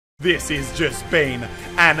This has just been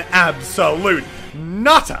an absolute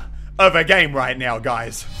nutter of a game right now,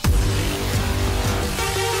 guys.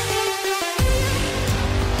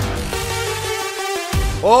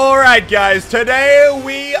 Alright guys, today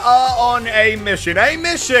we are on a mission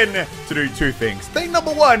to do two things. Thing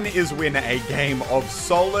number one is win a game of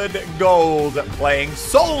solid gold playing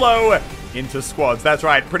solo into squads. That's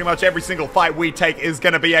right, pretty much every single fight we take is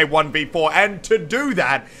going to be a 1v4, and to do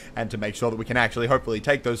that, and to make sure that we can actually hopefully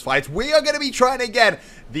take those fights, we are going to be trying to get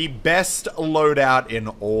the best loadout in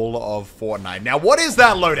all of Fortnite. Now, what is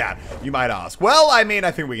that loadout, you might ask? Well, I mean,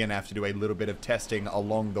 I think we're going to have to do a little bit of testing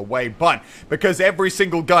along the way, but because every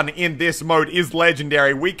single gun in this mode is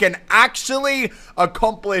legendary, we can actually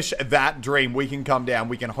accomplish that dream. We can come down,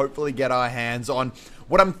 we can hopefully get our hands on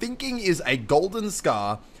what I'm thinking is a golden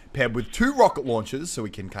scar paired with 2 rocket launchers, so we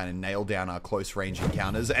can kind of nail down our close range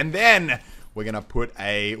encounters. And then we're going to put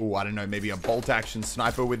a, I don't know, maybe a bolt action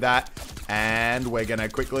sniper with that. And we're going to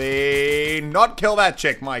quickly not kill that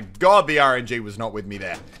chick. My God, the RNG was not with me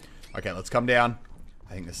there. Okay, let's come down.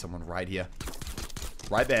 I think there's someone right here.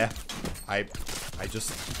 Right there. I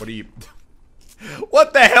just, what are you...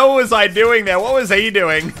 What the hell was I doing there? What was he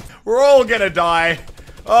doing? We're all going to die.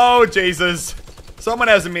 Oh, Jesus. Someone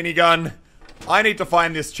has a minigun. I need to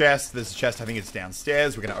find this chest. There's a chest, I think it's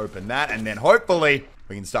downstairs. We're going to open that, and then hopefully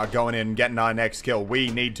we can start going in and getting our next kill.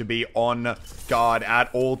 We need to be on guard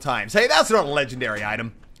at all times. Hey, that's not a legendary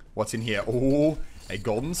item. What's in here? Ooh, a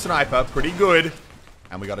golden sniper. Pretty good.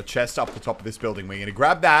 And we got a chest up the top of this building. We're going to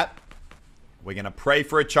grab that. We're going to pray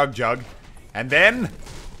for a chug jug. And then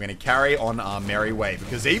we're going to carry on our merry way.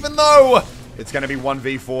 Because even though it's going to be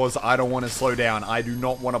 1v4s, I don't want to slow down. I do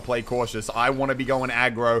not want to play cautious. I want to be going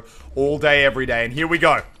aggro all day, every day. And here we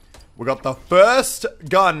go. We got the first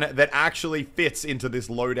gun that actually fits into this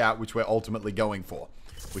loadout, which we're ultimately going for,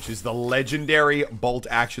 which is the legendary bolt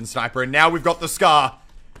action sniper. And now we've got the scar.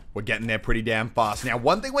 We're getting there pretty damn fast. Now,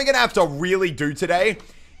 one thing we're going to have to really do today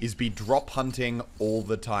is be drop hunting all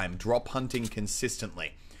the time. Drop hunting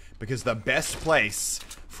consistently. Because the best place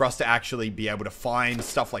for us to actually be able to find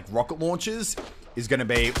stuff like rocket launchers is going to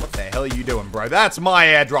be... What the hell are you doing, bro? That's my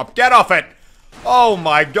airdrop. Get off it! Oh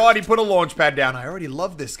my God, he put a launch pad down. I already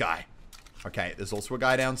love this guy. Okay, there's also a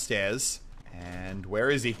guy downstairs. And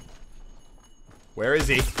where is he? Where is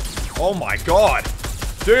he? Oh my God.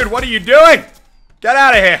 Dude, what are you doing? Get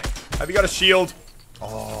out of here. Have you got a shield?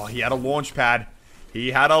 Oh, he had a launch pad.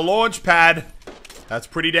 He had a launch pad. That's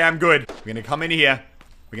pretty damn good. We're going to come in here.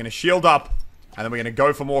 We're going to shield up. And then we're going to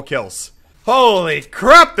go for more kills. Holy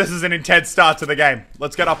crap, this is an intense start to the game.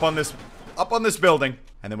 Let's get up on this building.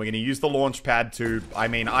 And then we're going to use the launch pad to, I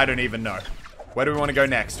mean, I don't even know. Where do we want to go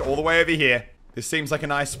next? All the way over here. This seems like a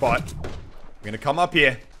nice spot. We're going to come up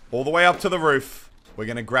here. All the way up to the roof. We're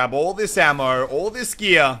going to grab all this ammo, all this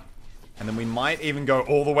gear. And then we might even go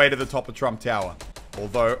all the way to the top of Trump Tower.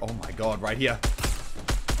 Although, oh my God, right here.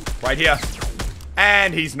 Right here.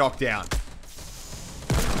 And he's knocked down.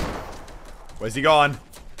 Where's he gone?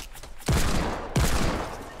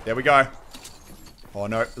 There we go. Oh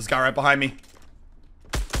no, there's a guy right behind me.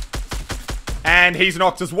 And he's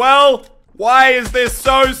knocked as well. Why is this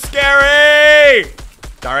so scary?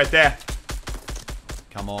 Guy right there.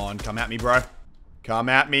 Come on, come at me, bro. Come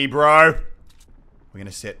at me, bro. We're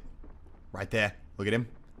gonna sit right there. Look at him.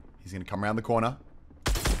 He's gonna come around the corner.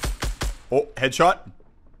 Oh, headshot.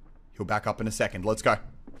 He'll back up in a second. Let's go.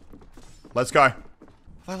 Let's go. Have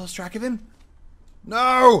I lost track of him?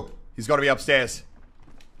 No! He's got to be upstairs.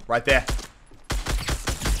 Right there.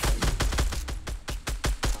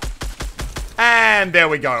 And there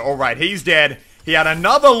we go. Alright, he's dead. He had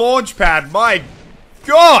another launch pad. My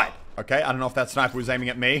God! Okay, I don't know if that sniper was aiming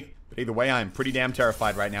at me. But either way, I'm pretty damn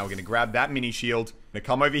terrified right now. We're going to grab that mini shield. I'm going to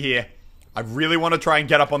come over here. I really want to try and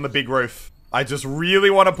get up on the big roof. I just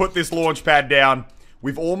really want to put this launch pad down.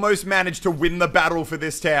 We've almost managed to win the battle for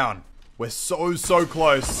this town. We're so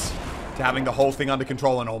close to having the whole thing under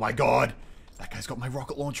control. And oh my God, that guy's got my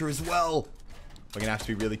rocket launcher as well. We're gonna have to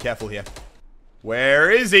be really careful here.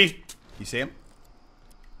 Where is he? You see him?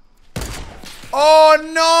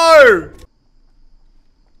 Oh no!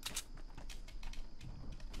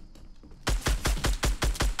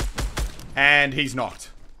 And he's knocked.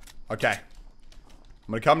 Okay. I'm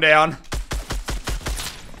gonna come down.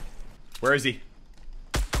 Where is he?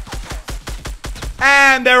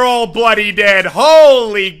 And they're all bloody dead.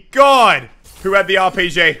 Holy God. Who had the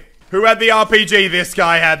RPG? Who had the RPG? This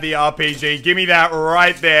guy had the RPG. Give me that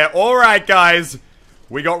right there. All right, guys.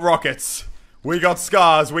 We got rockets. We got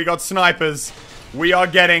scars. We got snipers. We are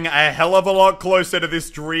getting a hell of a lot closer to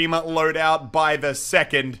this dream loadout by the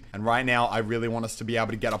second. And right now, I really want us to be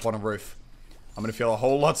able to get up on a roof. I'm gonna feel a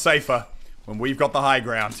whole lot safer when we've got the high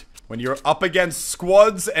ground. When you're up against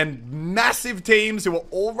squads and massive teams who are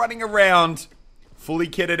all running around, fully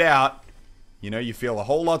kitted out, you know, you feel a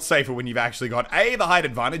whole lot safer when you've actually got A, the height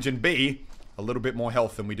advantage, and B, a little bit more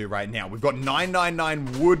health than we do right now. We've got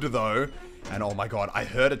 999 wood, though, and oh my god, I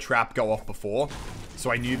heard a trap go off before,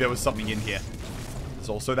 so I knew there was something in here. There's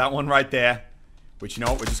also that one right there, which, you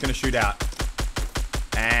know what, we're just gonna shoot out.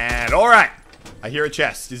 And, alright, I hear a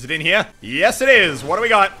chest. Is it in here? Yes, it is. What do we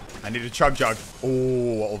got? I need a chug jug.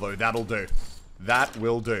 Oh, although that'll do. That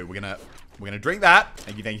will do. We're gonna drink that.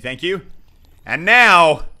 Thank you, thank you, thank you. And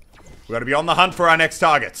now, we gotta be on the hunt for our next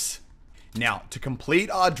targets. Now, to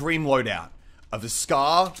complete our dream loadout of a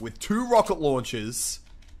Scar with 2 rocket launchers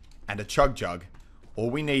and a chug jug,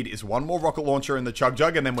 all we need is 1 more rocket launcher and the chug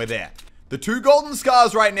jug, and then we're there. The 2 golden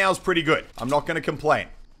Scars right now is pretty good. I'm not gonna complain.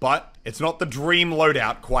 But it's not the dream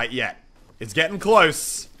loadout quite yet. It's getting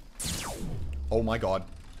close. Oh my god.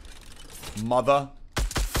 Mother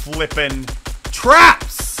flippin'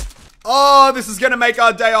 traps! Oh, this is gonna make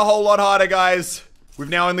our day a whole lot harder, guys. We've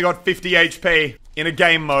now only got 50 HP in a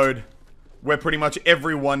game mode where pretty much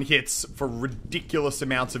everyone hits for ridiculous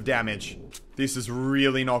amounts of damage. This is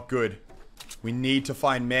really not good. We need to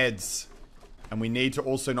find meds. And we need to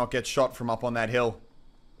also not get shot from up on that hill.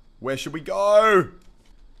 Where should we go?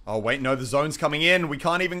 Oh, wait, no, the zone's coming in. We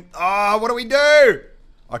can't even... Ah, what do we do?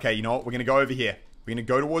 Okay, you know what? We're gonna go over here. We're gonna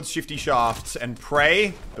go towards Shifty Shafts and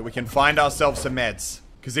pray that we can find ourselves some meds.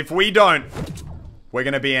 Because if we don't, we're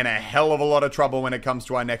gonna be in a hell of a lot of trouble when it comes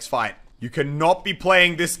to our next fight. You cannot be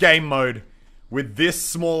playing this game mode with this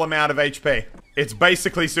small amount of HP. It's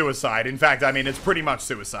basically suicide. In fact, I mean, it's pretty much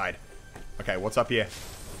suicide. Okay, what's up here?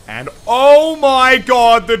 And oh my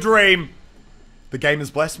god, the dream! The game has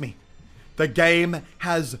blessed me. The game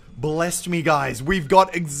has blessed me, guys. We've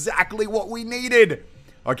got exactly what we needed.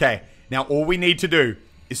 Okay, now all we need to do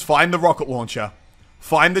is find the rocket launcher,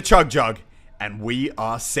 find the chug jug, and we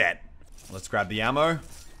are set. Let's grab the ammo,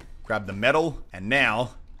 grab the metal, and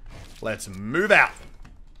now let's move out.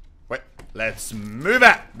 Wait, let's move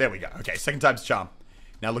out. There we go. Okay, second time's charm.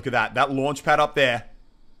 Now look at that. That launch pad up there.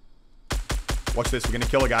 Watch this. We're going to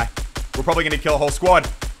kill a guy. We're probably going to kill a whole squad.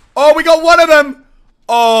 Oh, we got one of them.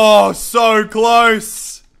 Oh, so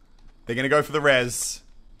close. They're going to go for the res.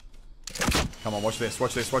 Come on, watch this.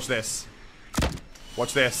 Watch this. Watch this.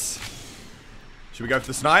 Watch this. Should we go for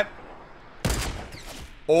the snipe?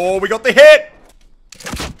 Oh, we got the hit.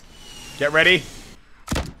 Get ready.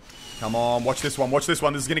 Come on, watch this one. Watch this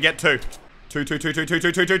one. This is going to get 2. 2, 2, 2, 2, 2,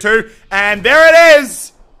 2, 2, 2, 2. And there it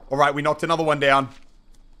is. All right, we knocked another one down.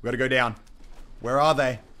 We got to go down. Where are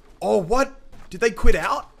they? Oh, what? Did they quit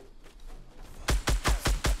out?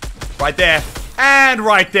 Right there. And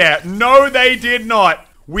right there. No, they did not.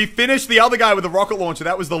 We finished the other guy with a rocket launcher.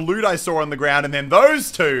 That was the loot I saw on the ground. And then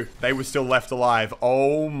those 2, they were still left alive.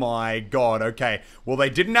 Oh my god. Okay. Well, they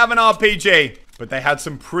didn't have an RPG, but they had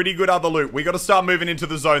some pretty good other loot. We got to start moving into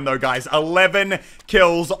the zone though, guys. 11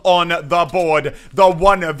 kills on the board. The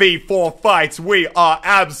 1v4 fights. We are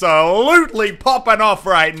absolutely popping off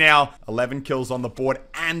right now. 11 kills on the board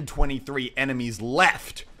and 23 enemies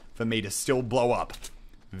left for me to still blow up.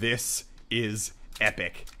 This is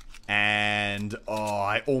epic. And, oh,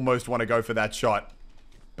 I almost want to go for that shot.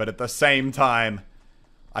 But at the same time,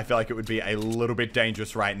 I feel like it would be a little bit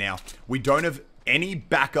dangerous right now. We don't have any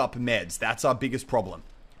backup meds. That's our biggest problem.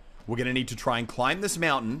 We're going to need to try and climb this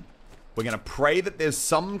mountain. We're going to pray that there's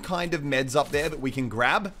some kind of meds up there that we can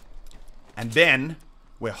grab. And then,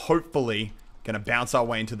 we're hopefully going to bounce our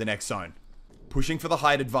way into the next zone. Pushing for the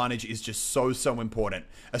height advantage is just so important.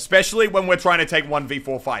 Especially when we're trying to take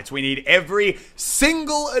 1v4 fights. We need every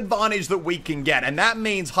single advantage that we can get. And that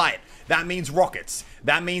means height. That means rockets.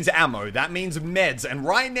 That means ammo. That means meds. And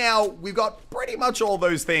right now, we've got pretty much all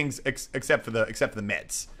those things except for the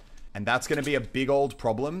meds. And that's going to be a big old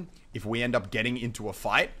problem if we end up getting into a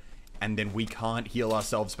fight and then we can't heal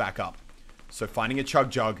ourselves back up. So finding a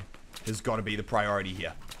chug jug has got to be the priority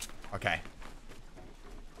here. Okay.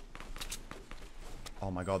 Oh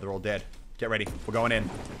my god, they're all dead. Get ready. We're going in.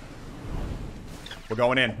 We're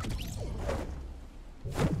going in.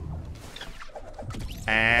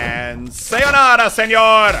 And sayonara,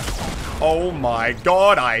 senor! Oh my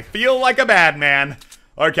god, I feel like a bad man.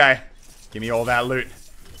 Okay. Give me all that loot.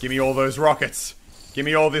 Give me all those rockets. Give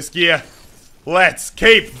me all this gear. Let's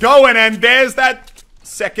keep going. And there's that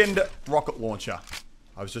second rocket launcher.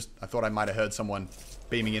 I thought I might have heard someone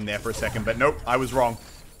beaming in there for a second, but nope, I was wrong.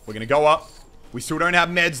 We're gonna go up. We still don't have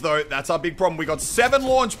meds, though. That's our big problem. We got 7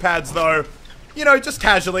 launch pads, though. You know, just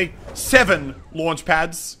casually. 7 launch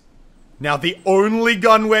pads. Now, the only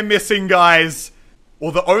gun we're missing, guys,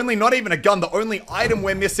 or the only, not even a gun, the only item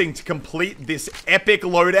we're missing to complete this epic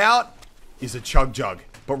loadout is a Chug Jug.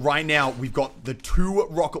 But right now, we've got the 2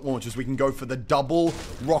 rocket launchers. We can go for the double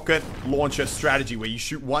rocket launcher strategy where you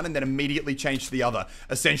shoot one and then immediately change to the other.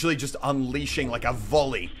 Essentially just unleashing like a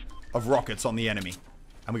volley of rockets on the enemy.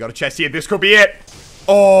 And we got a chest here. This could be it.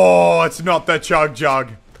 Oh, it's not the Chug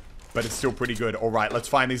Jug. But it's still pretty good. All right, let's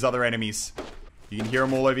find these other enemies. You can hear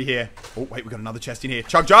them all over here. Oh, wait, we got another chest in here.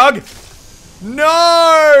 Chug Jug!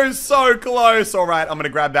 No! So close. All right, I'm going to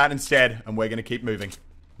grab that instead. And we're going to keep moving.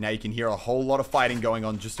 Now you can hear a whole lot of fighting going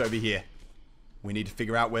on just over here. We need to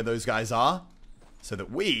figure out where those guys are so that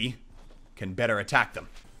we can better attack them.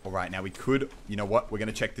 All right, now we could... You know what? We're going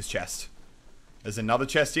to check this chest. There's another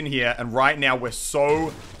chest in here. And right now we're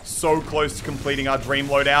so close to completing our dream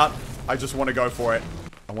loadout. I just want to go for it.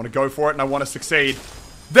 I want to go for it and I want to succeed.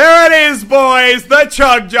 There it is, boys! The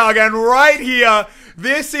Chug Jug. And right here...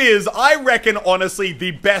 This is, I reckon, honestly,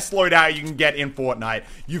 the best loadout you can get in Fortnite.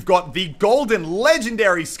 You've got the golden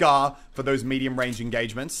legendary scar for those medium-range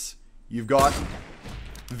engagements. You've got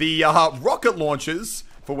the rocket launchers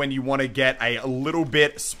for when you want to get a little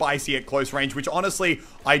bit spicy at close range, which, honestly,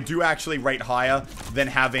 I do actually rate higher than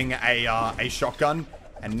having a shotgun.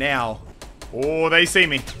 And now, oh, they see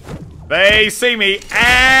me. They see me.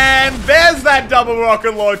 And there's that double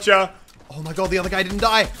rocket launcher. Oh, my God, the other guy didn't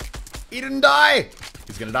die. He didn't die.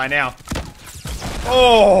 He's gonna die now.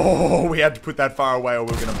 Oh, we had to put that far away or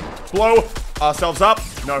we were gonna blow ourselves up.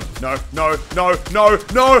 No, no, no, no, no,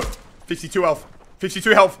 no. 52 health. 52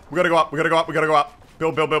 health. We gotta go up. We gotta go up. We gotta go up.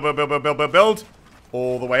 Build, build, build, build, build, build, build, build, build.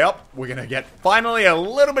 All the way up. We're gonna get finally a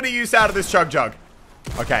little bit of use out of this Chug Jug.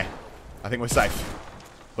 Okay. I think we're safe.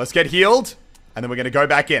 Let's get healed. And then we're gonna go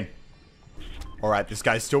back in. Alright, this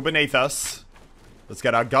guy's still beneath us. Let's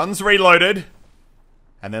get our guns reloaded.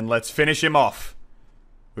 And then let's finish him off.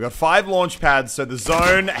 We got 5 launch pads, so the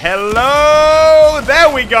zone... Hello!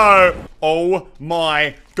 There we go! Oh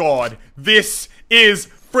my God. This is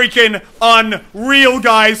freaking unreal,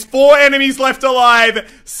 guys. 4 enemies left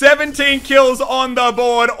alive. 17 kills on the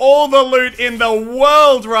board. All the loot in the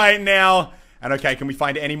world right now. And okay, can we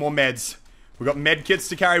find any more meds? We've got med kits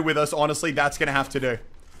to carry with us. Honestly, that's going to have to do.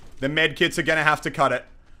 The med kits are going to have to cut it.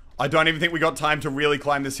 I don't even think we got time to really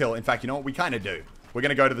climb this hill. In fact, you know what? We kind of do. We're going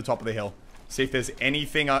to go to the top of the hill. See if there's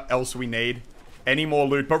anything else we need. Any more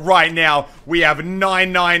loot. But right now, we have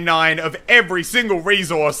 999 of every single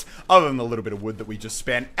resource. Other than the little bit of wood that we just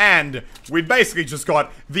spent. And we basically just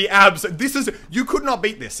got the abs. This is... You could not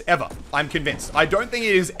beat this, ever. I'm convinced. I don't think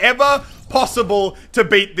it is ever possible to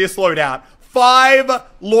beat this loadout. 5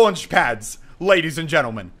 launch pads, ladies and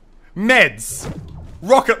gentlemen. Meds.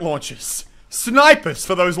 Rocket launchers. Snipers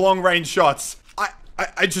for those long-range shots.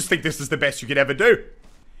 I just think this is the best you could ever do.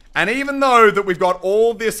 And even though that we've got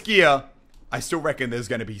all this gear, I still reckon there's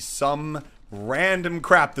going to be some random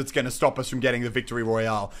crap that's going to stop us from getting the victory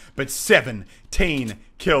royale. But 17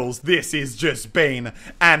 kills. This is just been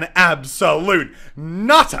an absolute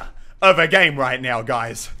nutter of a game right now,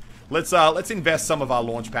 guys. Let's invest some of our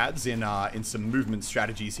launch pads in some movement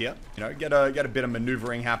strategies here. You know, get a bit of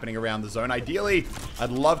maneuvering happening around the zone. Ideally, I'd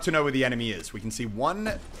love to know where the enemy is. We can see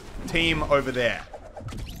one team over there.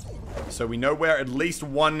 So we know where at least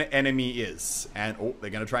one enemy is. And, oh, they're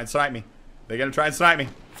going to try and snipe me. They're going to try and snipe me.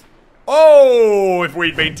 Oh, if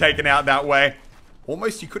we'd been taken out that way.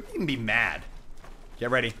 Almost, you couldn't even be mad. Get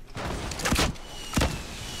ready.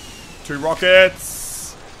 2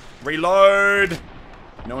 rockets. Reload.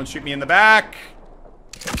 No one shoot me in the back.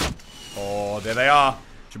 Oh, there they are.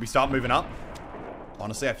 Should we start moving up?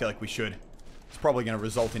 Honestly, I feel like we should. It's probably going to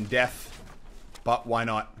result in death. But why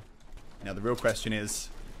not? Now, the real question is...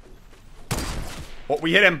 Oh,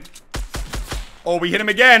 we hit him. Oh, we hit him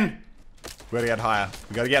again. We gotta get higher.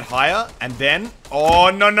 We gotta get higher, and then... Oh,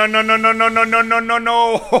 no, no, no, no, no, no, no, no, no, no,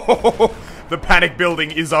 no. The panic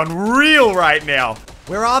building is unreal right now.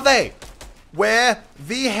 Where are they? Where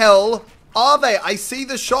the hell are they? I see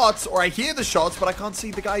the shots, or I hear the shots, but I can't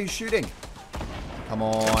see the guy who's shooting. Come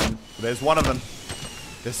on. There's one of them.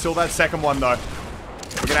 There's still that second one, though.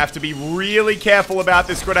 We're gonna have to be really careful about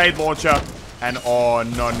this grenade launcher. And oh,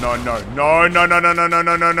 no, no, no. No, no, no, no, no, no,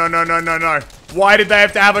 no, no, no, no, no, no, no. Why did they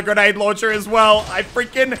have to have a grenade launcher as well? I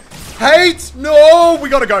freaking hate. No, we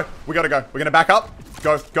gotta go. We gotta go. We're gonna back up.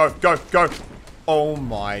 Go, go, go, go. Oh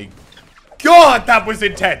my God, that was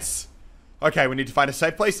intense. Okay, we need to find a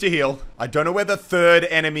safe place to heal. I don't know where the third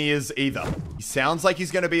enemy is either. He sounds like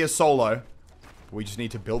he's gonna be a solo. We just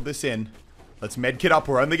need to build this in. Let's medkit up.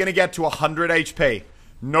 We're only gonna get to 100 HP.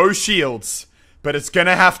 No shields, but it's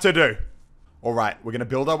gonna have to do. All right, we're gonna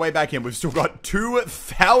build our way back in. We've still got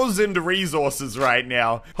 2,000 resources right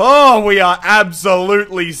now. Oh, we are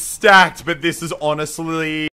absolutely stacked, but this is honestly